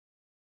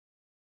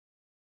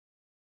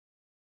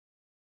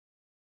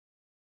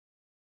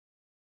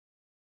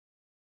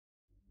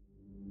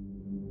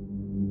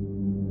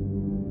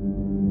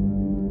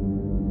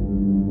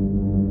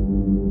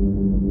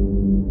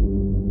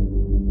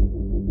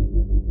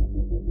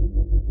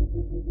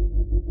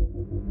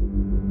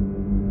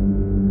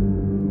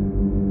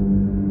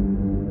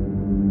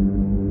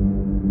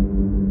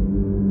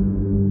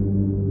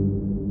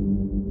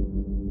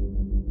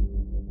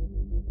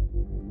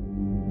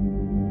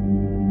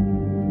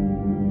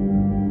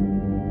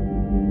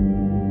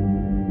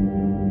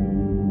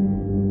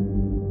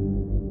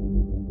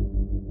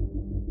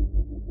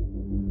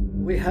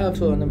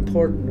have an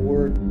important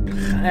word,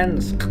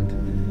 unsanctioned.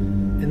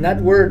 And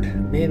that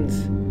word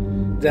means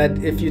that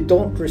if you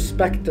don't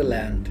respect the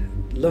land,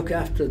 look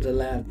after the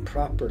land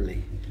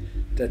properly,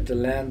 that the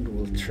land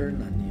will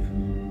turn on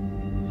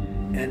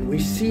you. And we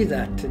see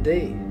that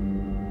today,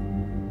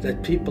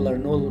 that people are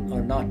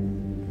not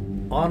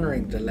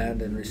honoring the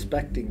land and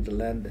respecting the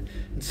land.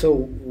 And so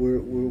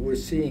we're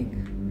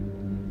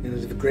seeing, you know,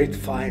 the great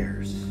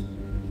fires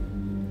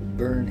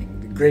burning,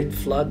 the great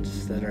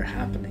floods that are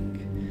happening.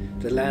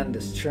 The land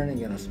is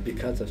churning on us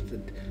because of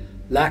the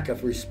lack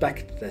of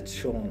respect that's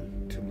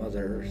shown to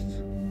Mother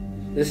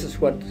Earth. This is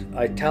what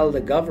I tell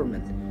the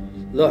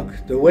government.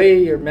 Look, the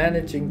way you're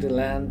managing the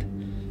land,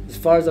 as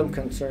far as I'm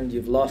concerned,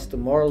 you've lost the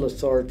moral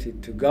authority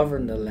to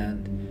govern the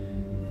land.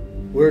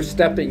 We're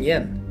stepping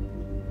in,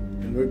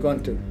 and we're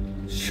going to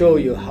show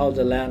you how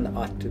the land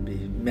ought to be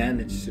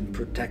managed and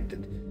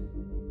protected.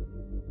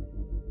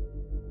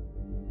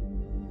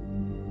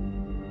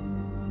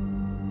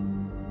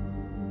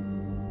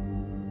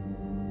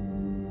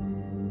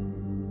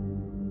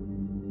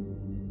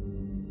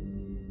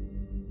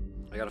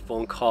 I got a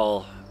phone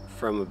call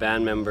from a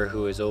band member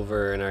who was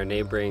over in our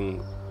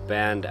neighboring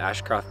band,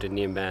 Ashcroft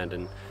Indian Band,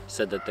 and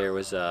said that there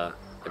was a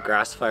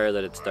grass fire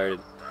that had started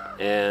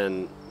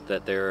and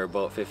that there were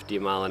about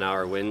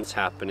 50-mile-an-hour winds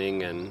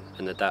happening, and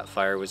that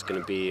fire was going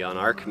to be on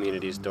our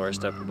community's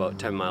doorstep about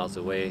 10 miles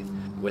away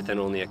within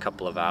only a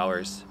couple of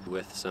hours.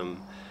 With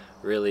some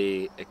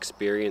really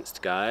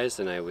experienced guys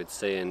and I would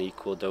say an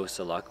equal dose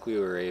of luck, we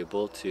were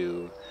able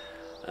to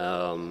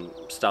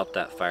stop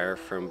that fire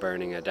from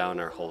burning down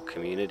our whole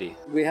community.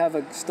 We have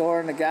a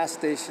store and a gas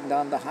station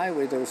down the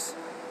highway. There was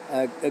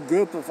a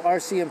group of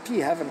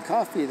RCMP having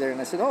coffee there, and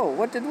I said, "Oh,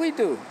 what did we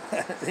do?"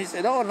 He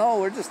said, "Oh no,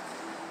 we're just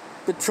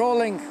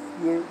patrolling.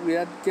 We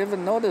had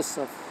given notice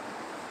of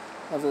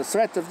the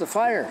threat of the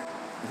fire."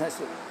 And I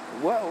said,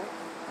 "Well,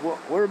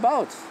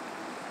 whereabouts?"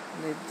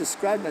 And they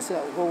described. I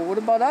said, "Well, what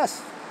about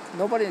us?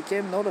 Nobody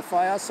came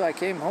notify us." So I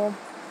came home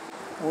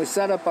and we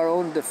set up our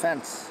own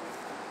defense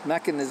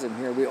mechanism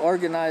here. We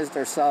organized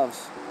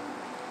ourselves,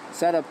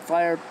 set up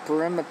fire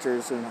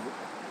perimeters, and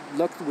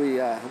looked. We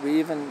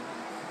even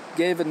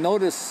gave a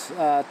notice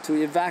to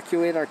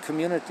evacuate our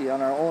community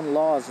on our own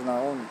laws and our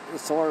own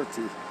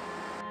authority.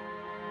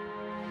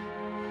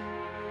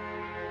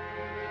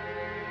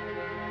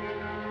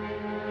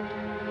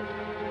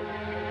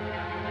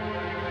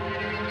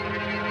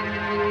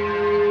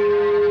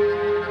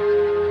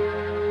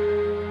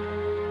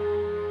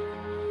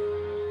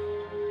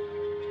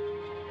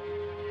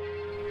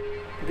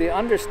 The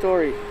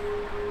understory,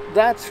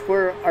 that's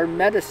where our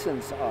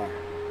medicines are.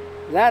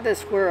 That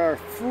is where our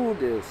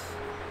food is.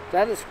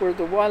 That is where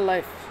the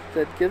wildlife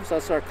that gives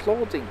us our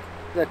clothing,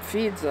 that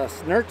feeds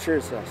us,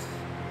 nurtures us.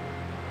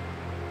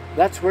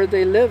 That's where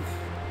they live.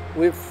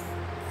 We've,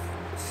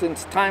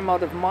 since time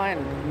out of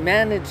mind,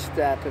 managed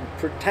that and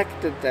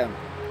protected them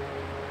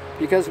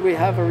because we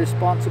have a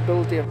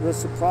responsibility of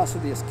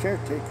reciprocity as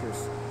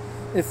caretakers.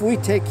 If we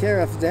take care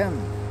of them,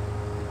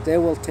 they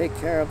will take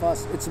care of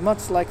us. It's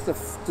much like the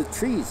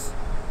trees.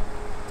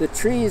 The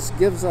trees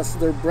gives us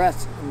their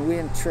breath, and we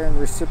in turn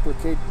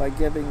reciprocate by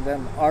giving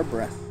them our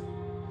breath.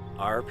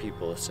 Our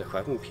people,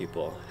 Secwepemc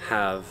people,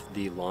 have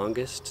the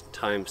longest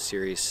time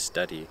series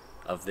study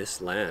of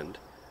this land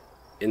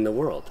in the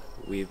world.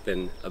 We've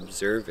been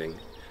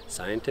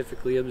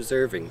scientifically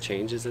observing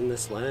changes in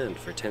this land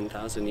for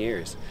 10,000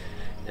 years.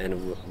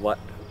 And what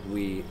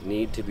we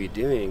need to be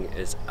doing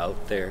is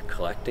out there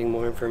collecting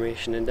more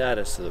information and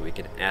data so that we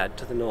can add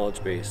to the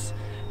knowledge base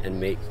and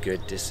make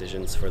good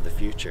decisions for the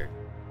future.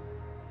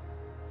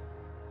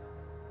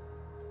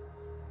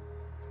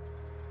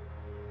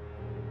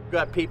 We've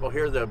got people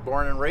here that are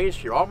born and raised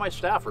here. All my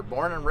staff are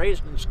born and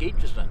raised in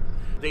Skeetchison.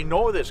 They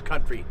know this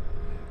country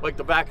like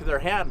the back of their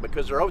hand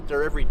because they're out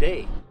there every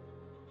day.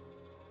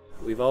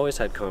 We've always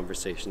had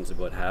conversations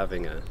about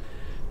having a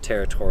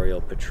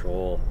territorial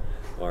patrol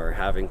or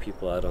having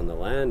people out on the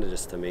land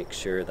just to make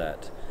sure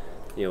that,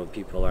 you know,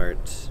 people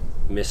aren't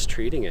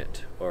mistreating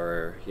it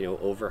or, you know,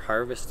 over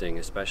harvesting,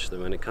 especially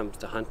when it comes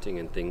to hunting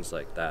and things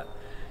like that.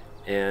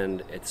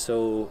 And it's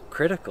so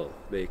critical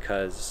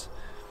because,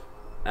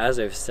 as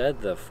I've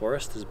said, the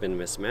forest has been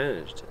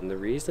mismanaged, and the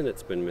reason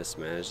it's been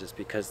mismanaged is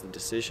because the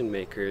decision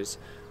makers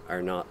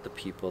are not the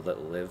people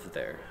that live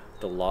there.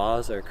 The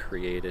laws are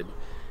created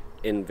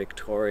in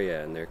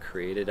Victoria, and they're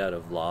created out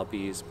of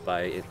lobbies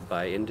by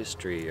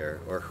industry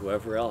or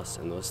whoever else,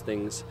 and those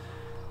things,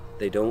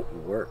 they don't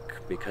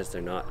work because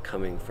they're not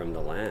coming from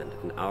the land,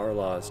 and our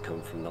laws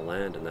come from the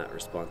land and that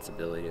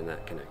responsibility and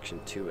that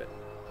connection to it.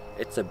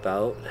 It's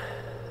about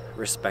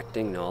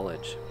respecting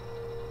knowledge,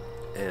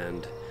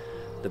 and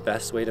the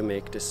best way to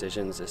make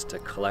decisions is to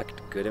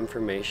collect good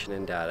information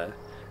and data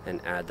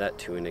and add that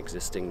to an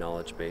existing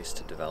knowledge base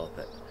to develop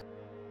it.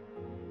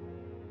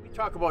 We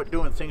talk about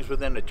doing things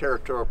within the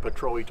Territorial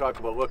Patrol. We talk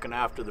about looking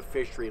after the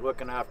fishery,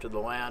 looking after the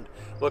land,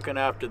 looking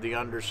after the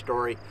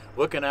understory,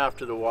 looking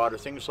after the water,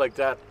 things like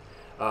that.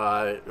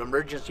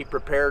 Emergency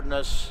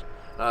preparedness,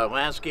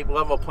 landscape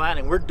level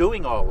planning. We're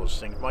doing all those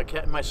things.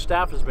 My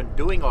staff has been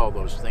doing all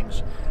those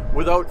things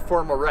without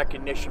formal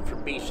recognition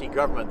from BC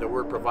government that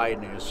we're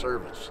providing a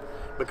service,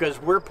 because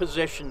we're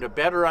positioned to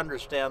better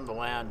understand the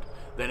land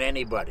than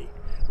anybody.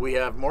 We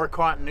have more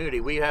continuity.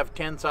 We have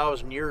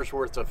 10,000 years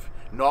worth of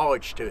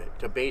knowledge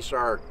to base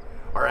our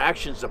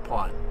actions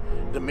upon.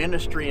 The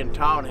ministry in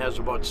town has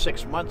about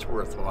 6 months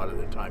worth a lot of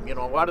the time. You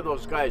know, a lot of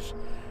those guys,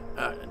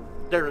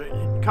 they're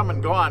come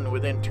and gone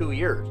within 2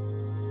 years.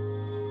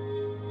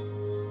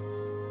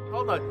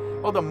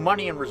 All the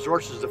money and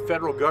resources the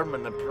federal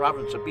government and the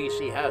province of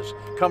BC has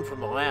come from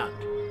the land.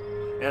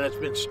 And it's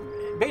been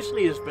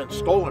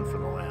stolen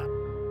from the land.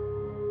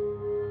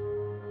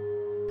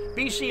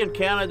 BC and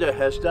Canada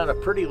has done a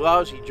pretty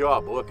lousy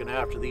job looking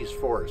after these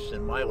forests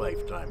in my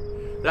lifetime.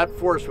 That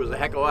forest was a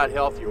heck of a lot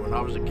healthier when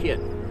I was a kid,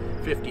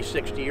 50,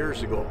 60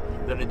 years ago,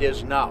 than it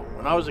is now.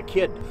 When I was a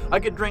kid, I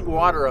could drink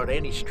water out of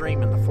any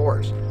stream in the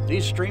forest.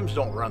 These streams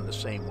don't run the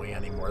same way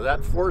anymore.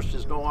 That forest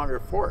is no longer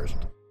a forest.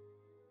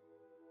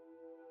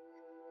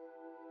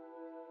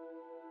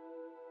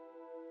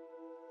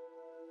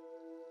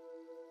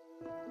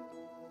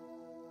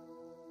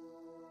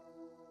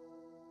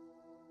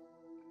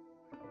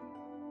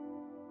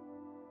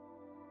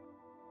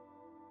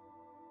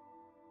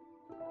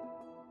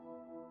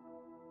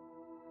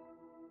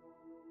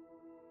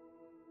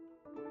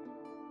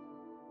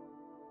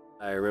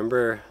 I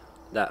remember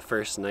that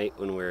first night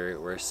when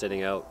we're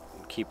sitting out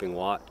keeping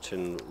watch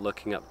and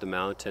looking up the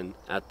mountain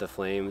at the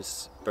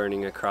flames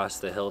burning across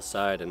the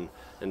hillside and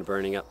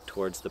burning up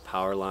towards the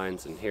power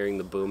lines, and hearing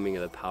the booming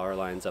of the power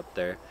lines up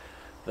there,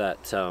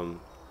 that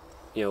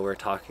you know, we're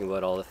talking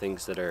about all the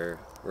things that were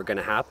going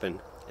to happen.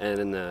 And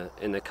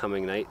in the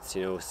coming nights,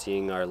 you know,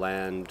 seeing our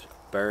land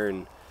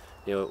burn,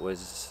 you know, it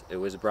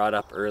was brought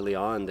up early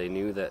on. They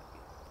knew that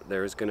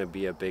there was going to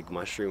be a big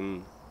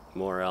mushroom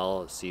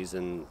morel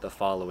season the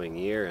following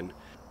year, and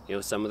you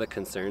know, some of the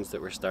concerns that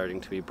were starting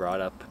to be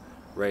brought up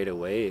right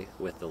away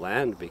with the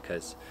land,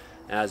 because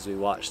as we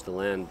watched the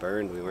land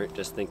burn, we weren't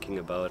just thinking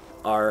about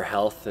our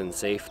health and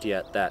safety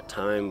at that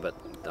time, but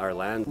our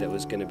land that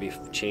was going to be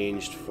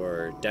changed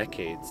for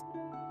decades.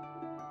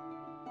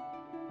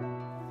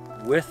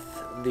 With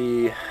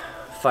the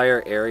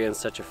fire area in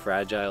such a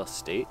fragile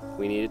state,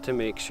 we needed to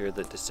make sure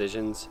that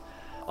decisions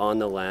on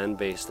the land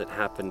base that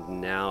happened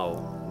now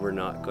were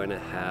not going to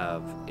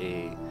have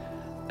an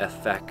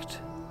effect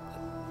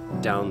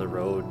down the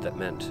road that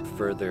meant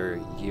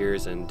further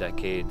years and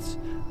decades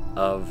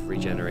of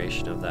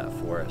regeneration of that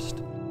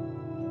forest.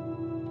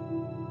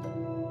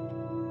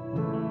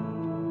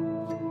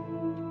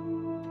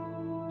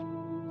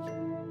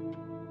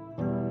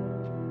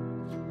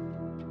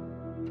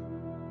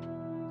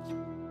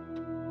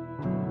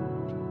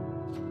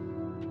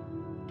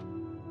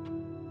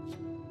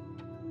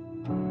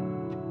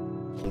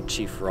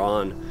 Chief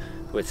Ron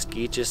with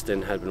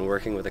Secwepemc had been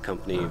working with a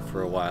company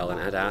for a while and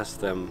had asked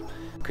them,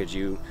 could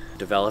you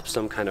develop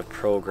some kind of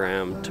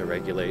program to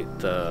regulate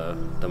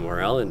the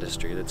morel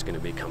industry that's going to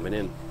be coming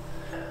in?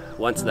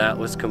 Once that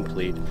was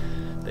complete,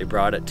 they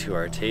brought it to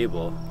our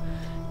table,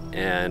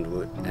 and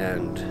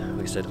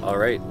we said, all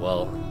right,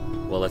 well,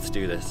 let's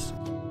do this.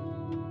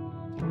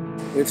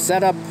 We've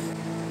set up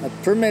a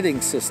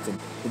permitting system.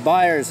 The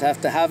buyers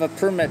have to have a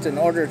permit in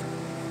order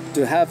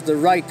to have the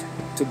right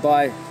to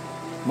buy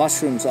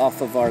mushrooms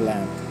off of our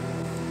land.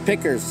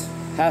 Pickers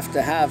have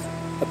to have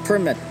a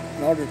permit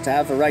in order to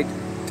have a right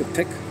to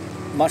pick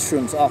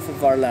mushrooms off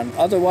of our land.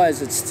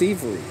 Otherwise, it's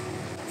thievery.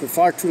 For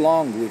far too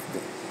long, we've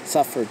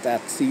suffered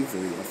that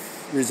thievery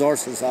of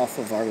resources off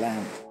of our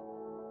land.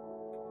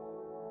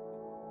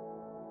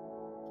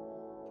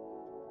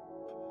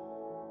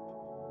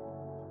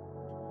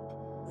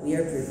 We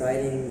are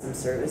providing some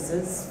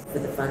services for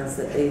the funds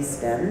that they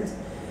spend.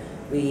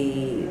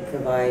 We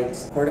provide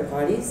porta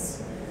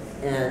potties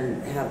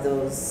and have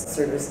those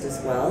serviced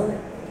as well.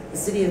 The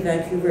City of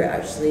Vancouver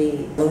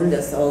actually loaned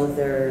us all of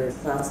their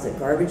plastic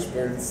garbage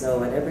bins,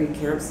 so at every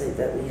campsite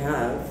that we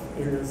have,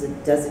 in those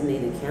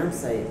designated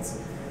campsites,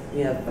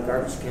 we have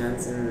garbage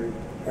cans, and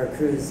our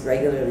crews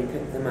regularly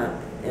pick them up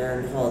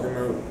and haul them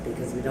out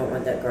because we don't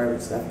want that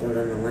garbage left out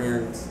on the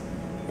land.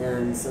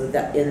 And so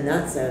that, in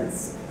that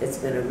sense, it's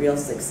been a real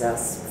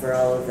success for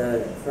all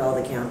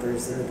the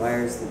campers and the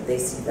buyers, that they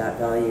see that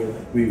value.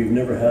 We've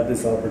never had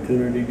this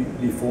opportunity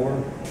before,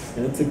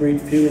 and it's a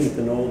great feeling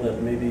to know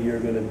that maybe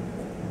you're going to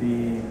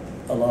be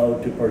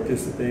allowed to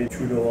participate.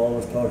 Trudeau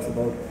always talks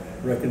about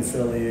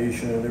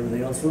reconciliation and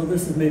everything else. So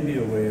this is maybe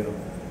a way of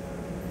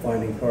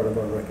finding part of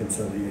our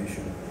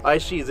reconciliation. I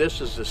see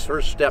this as the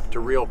first step to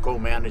real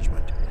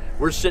co-management.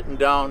 We're sitting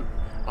down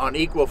on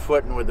equal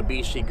footing with the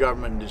BC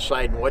government and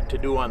deciding what to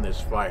do on this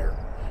fire.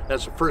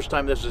 That's the first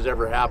time this has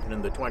ever happened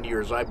in the 20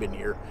 years I've been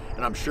here,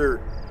 and I'm sure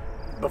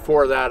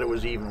before that it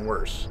was even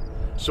worse.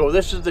 So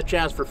this is the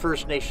chance for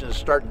First Nations to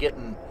start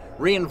getting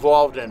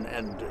re-involved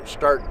and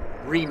start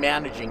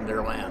re-managing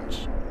their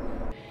lands.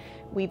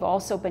 We've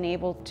also been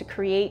able to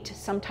create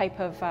some type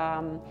of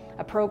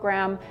a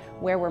program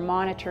where we're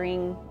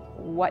monitoring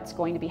what's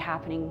going to be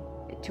happening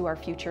to our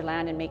future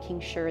land and making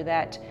sure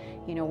that,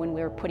 you know, when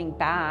we're putting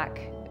back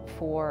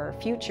for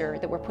future,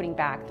 that we're putting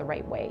back the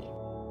right way.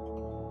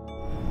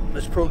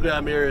 This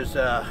program here is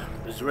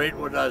right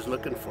what I was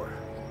looking for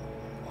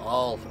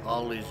all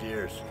these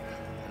years.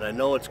 And I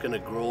know it's going to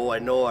grow. I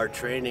know our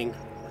training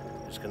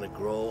is going to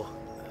grow,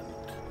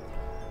 and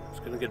it's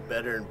going to get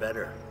better and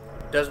better.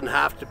 It doesn't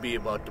have to be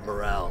about the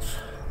morels.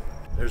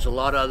 There's a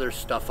lot of other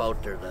stuff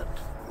out there that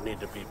need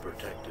to be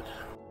protected.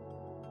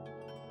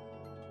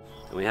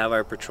 And we have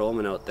our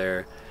patrolmen out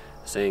there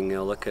saying, you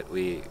know, look,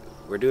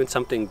 we're doing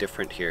something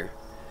different here.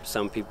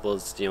 Some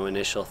people's, you know,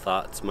 initial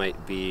thoughts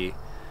might be,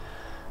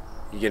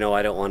 you know,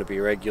 I don't want to be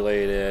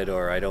regulated,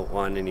 or I don't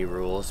want any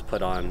rules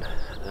put on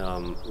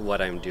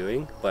what I'm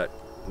doing. But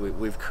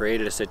we've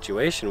created a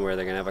situation where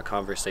they're going to have a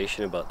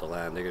conversation about the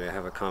land. They're going to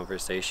have a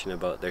conversation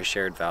about their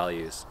shared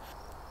values,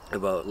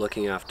 about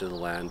looking after the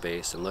land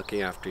base and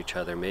looking after each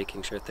other,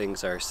 making sure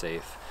things are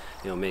safe,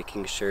 you know,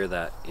 making sure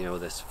that, you know,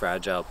 this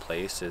fragile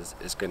place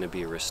is going to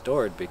be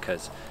restored,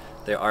 because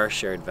there are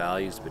shared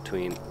values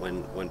between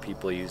when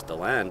people use the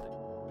land.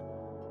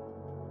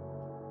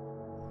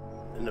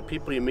 And the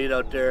people you meet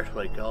out there,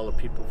 like all the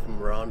people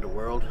from around the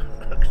world,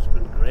 it's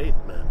been great,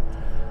 man.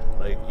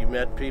 Like, you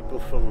met people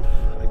from,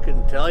 I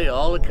couldn't tell you,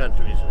 all the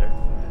countries there.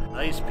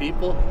 Nice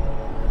people,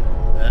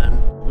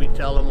 and we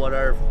tell them what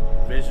our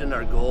vision,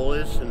 our goal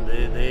is, and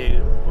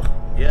they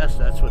yes,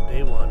 that's what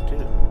they want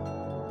too.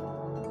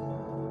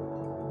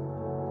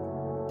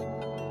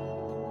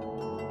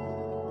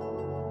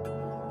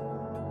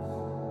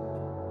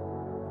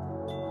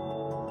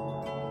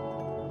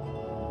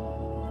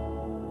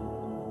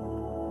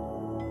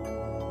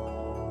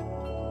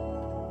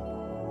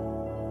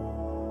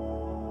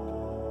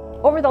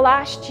 Over the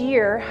last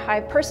year,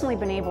 I've personally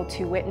been able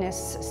to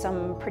witness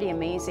some pretty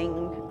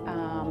amazing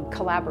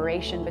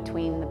collaboration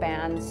between the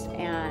bands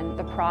and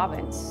the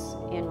province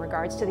in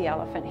regards to the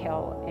Elephant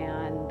Hill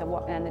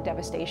and the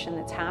devastation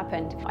that's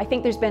happened. I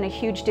think there's been a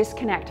huge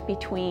disconnect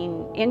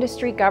between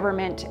industry,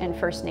 government, and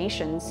First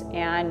Nations,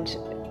 and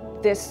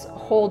this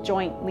whole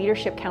Joint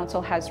Leadership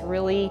Council has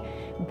really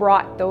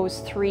brought those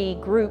three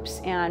groups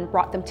and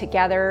brought them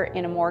together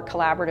in a more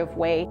collaborative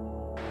way.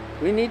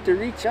 We need to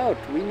reach out.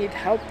 We need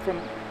help from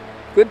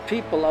good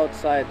people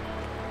outside.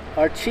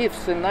 Our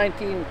chiefs in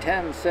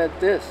 1910 said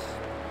this: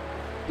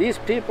 these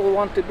people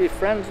want to be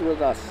friends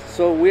with us,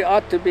 so we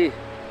ought to be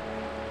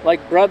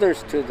like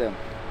brothers to them.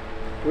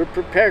 We're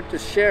prepared to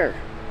share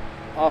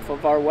off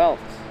of our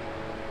wealth,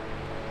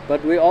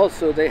 but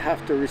they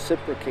have to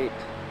reciprocate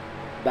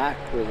back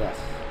with us.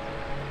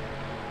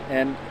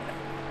 And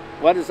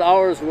what is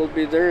ours will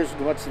be theirs,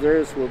 and what's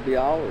theirs will be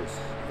ours,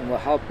 and we'll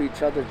help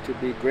each other to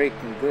be great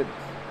and good.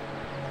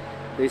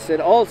 They said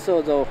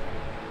also, though,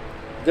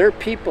 their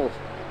people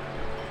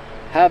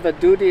have a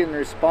duty and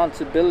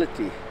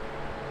responsibility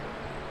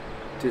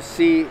to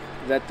see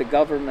that the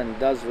government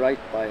does right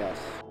by us.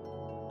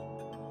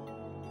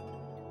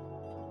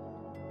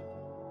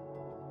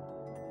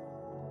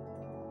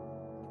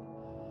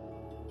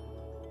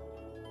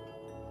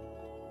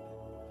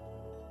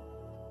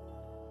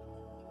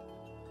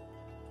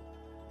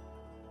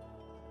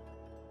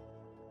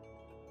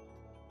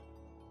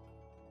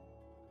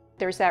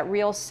 There's that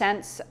real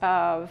sense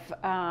of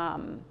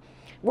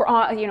we're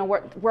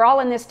all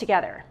in this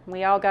together.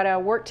 We all got to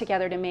work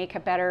together to make a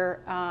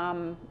better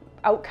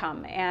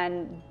outcome,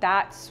 and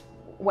that's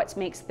what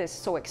makes this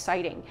so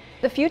exciting.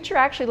 The future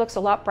actually looks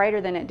a lot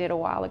brighter than it did a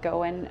while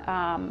ago, and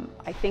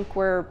I think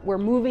we're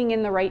moving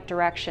in the right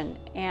direction,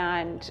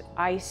 and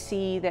I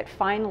see that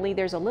finally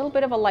there's a little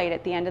bit of a light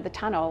at the end of the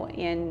tunnel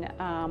in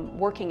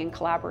working and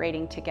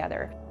collaborating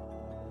together.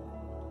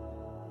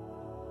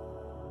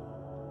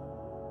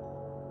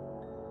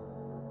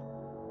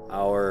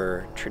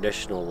 Our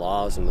traditional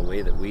laws and the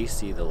way that we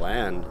see the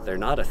land, they're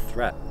not a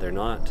threat. They're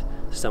not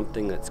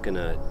something that's going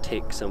to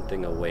take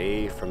something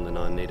away from the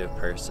non-native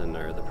person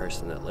or the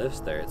person that lives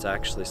there. It's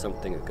actually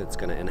something that's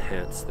going to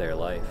enhance their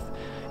life.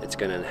 It's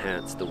going to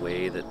enhance the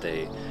way that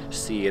they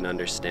see and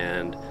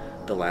understand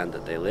the land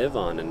that they live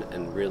on,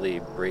 and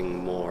really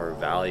bring more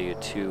value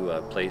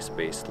to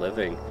place-based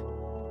living.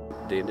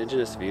 The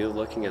Indigenous view of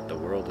looking at the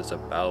world is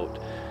about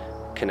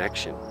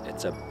connection.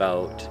 It's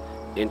about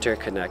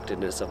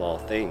interconnectedness of all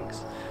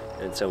things.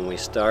 And so when we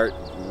start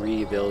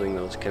rebuilding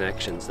those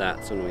connections,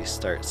 that's when we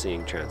start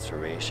seeing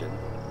transformation.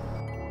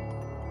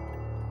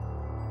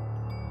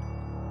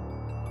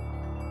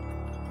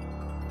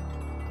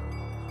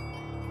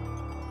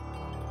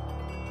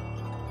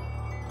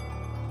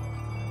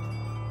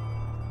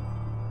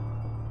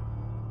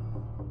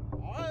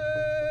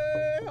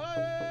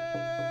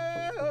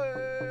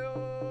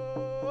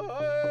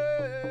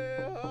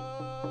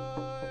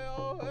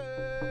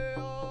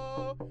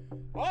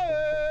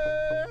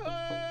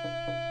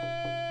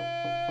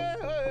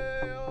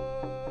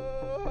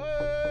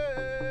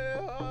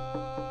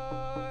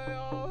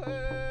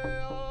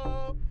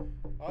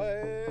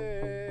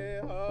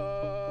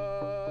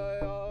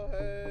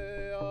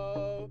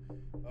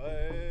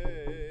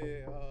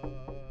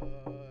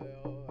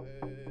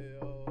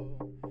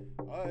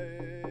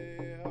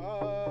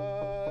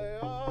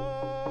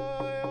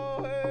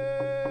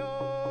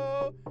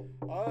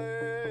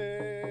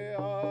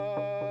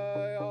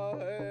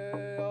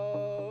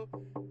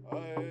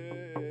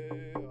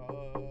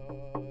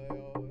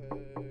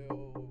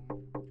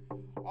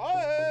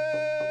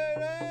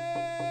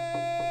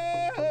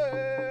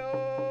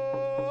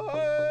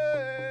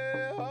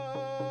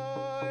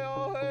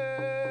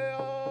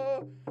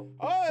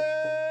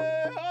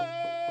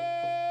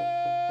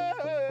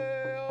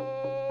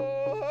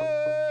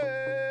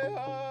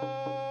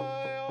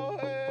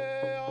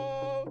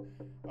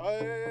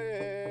 Bye.